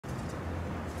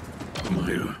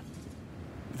Maya?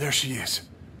 There she is.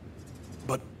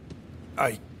 But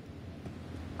I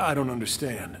don't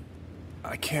understand.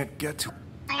 I can't get to her.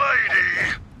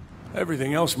 Lady!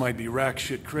 Everything else might be rack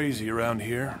shit crazy around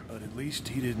here, but at least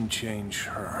he didn't change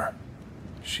her.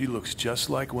 She looks just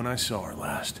like when I saw her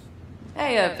last.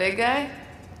 Hey, big guy.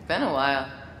 Been a while.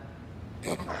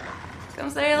 Come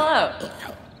say hello.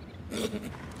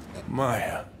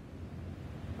 Maya.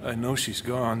 I know she's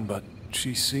gone, but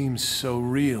she seems so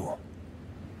real.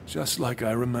 Just like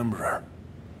I remember her.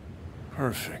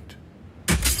 Perfect.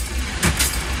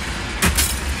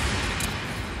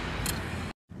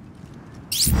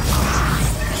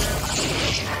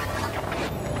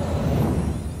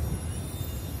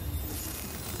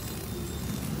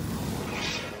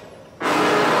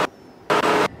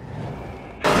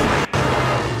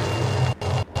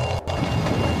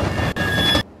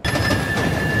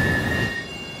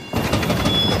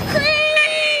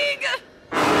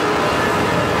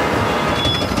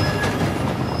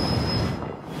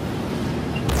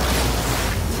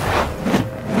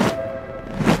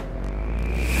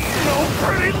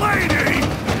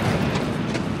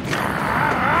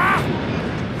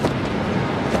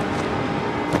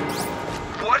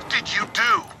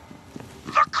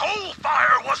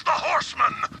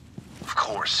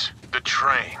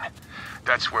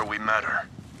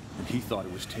 He thought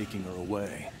it was taking her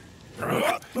away.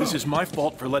 This is my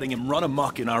fault for letting him run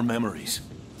amok in our memories.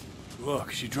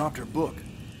 Look, she dropped her book.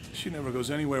 She never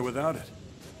goes anywhere without it.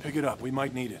 Pick it up, we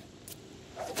might need it.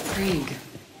 Krieg.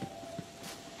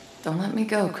 Don't let me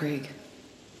go, Krieg.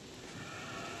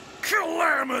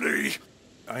 Calamity!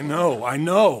 I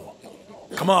know.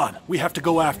 Come on, we have to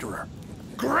go after her.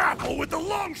 Grapple with the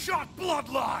long-shot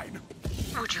bloodline!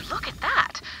 Would you look at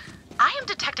that? I am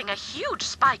detecting a huge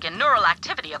spike in neural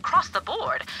activity across the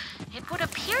board. It would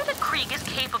appear that Krieg is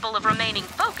capable of remaining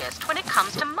focused when it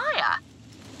comes to Maya.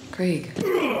 Krieg.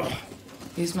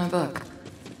 Use my book.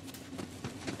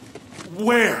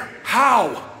 Where?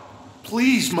 How?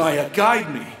 Please, Maya,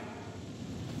 guide me.